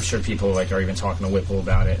 100%. I'm sure people like are even talking to Whipple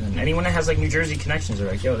about it. And anyone that has like New Jersey connections are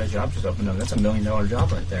like, yo, that job just opened up. That's $1 million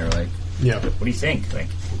job right there. Like, yeah. What do you think? Like,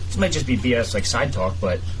 this might just be BS, like side talk,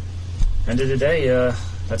 but end of the day,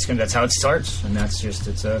 that's how it starts, and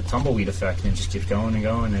it's a tumbleweed effect, and it just keeps going and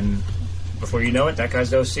going, and before you know it, that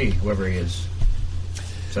guy's the OC, whoever he is.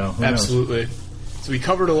 So who absolutely. knows? So we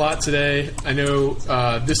covered a lot today. I know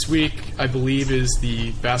this week, I believe, is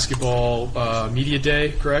the basketball media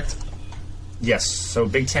day, correct? Yes. So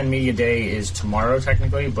Big Ten Media Day is tomorrow,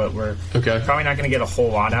 technically, but we're probably not going to get a whole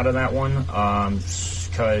lot out of that one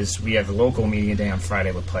because we have a local media day on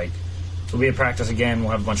Friday with Pike. So we'll be at practice again.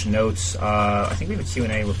 We'll have a bunch of notes. I think we have a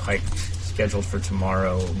Q&A with Pike scheduled for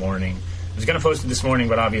tomorrow morning. I was going to post it this morning,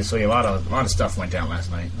 but obviously a lot of stuff went down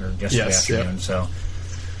last night or yesterday afternoon. Yeah.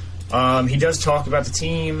 So he does talk about the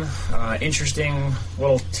team. Interesting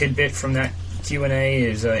little tidbit from that Q&A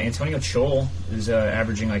is Antonio Chol is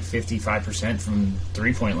averaging like 55% from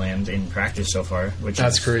three-point land in practice so far, which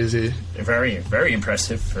that's crazy. Very, very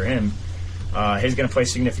impressive for him. He's going to play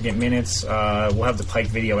significant minutes. We'll have the Pike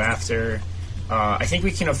video after. I think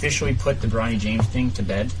we can officially put the Bronny James thing to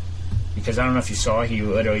bed because I don't know if you saw, he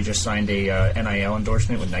literally just signed a NIL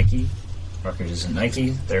endorsement with Nike. Rutgers isn't Nike,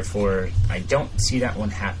 therefore I don't see that one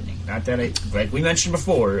happening. Not that like we mentioned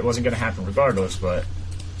before, it wasn't going to happen regardless, but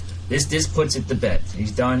this puts it to bed.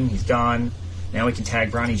 He's done. He's gone. Now we can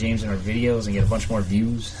tag Bronny James in our videos and get a bunch more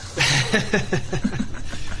views.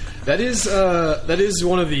 That is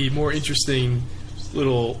one of the more interesting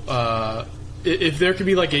little. If there could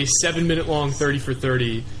be like a 7-minute long 30 for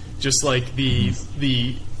 30, just like the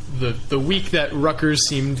week that Rutgers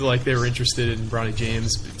seemed like they were interested in Bronny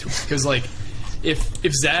James, because like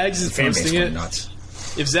if Zags is posting it,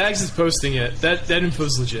 if Zags is posting it, that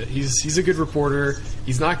info's legit. He's a good reporter.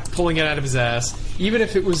 He's not pulling it out of his ass. Even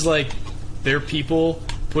if it was like their people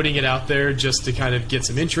putting it out there just to kind of get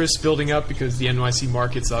some interest building up, because the NYC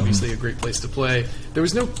market's obviously a great place to play.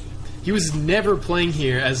 He was never playing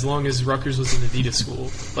here as long as Rutgers was an Adidas school.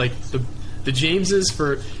 Like the Jameses,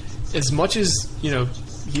 for as much as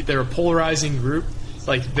they're a polarizing group,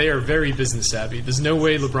 like they are very business savvy. There's no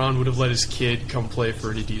way LeBron would have let his kid come play for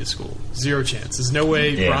an Adidas school. Zero chance. There's no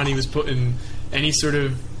way Bronny was putting any sort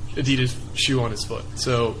of Adidas shoe on his foot.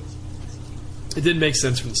 So it didn't make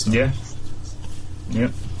sense from the start. Yeah.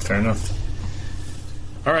 Yep. Fair enough.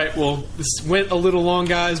 All right. Well, this went a little long,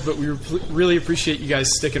 guys, but we really appreciate you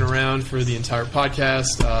guys sticking around for the entire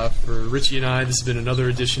podcast. For Richie and I, this has been another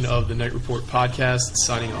edition of the Night Report podcast.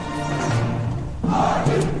 Signing off.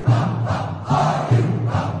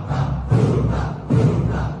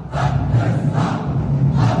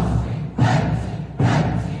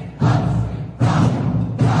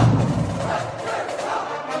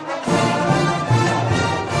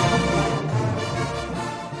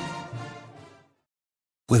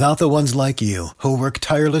 With Without the ones like you, who work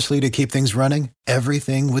tirelessly to keep things running,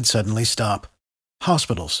 everything would suddenly stop.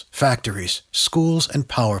 Hospitals, factories, schools, and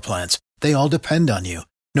power plants, they all depend on you.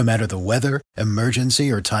 No matter the weather, emergency,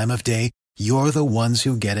 or time of day, you're the ones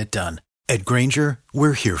who get it done. At Grainger,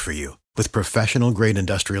 we're here for you with professional-grade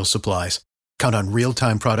industrial supplies. Count on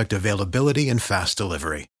real-time product availability and fast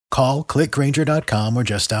delivery. Call, click Grainger.com, or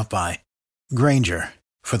just stop by. Grainger,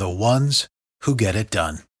 for the ones who get it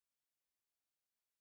done.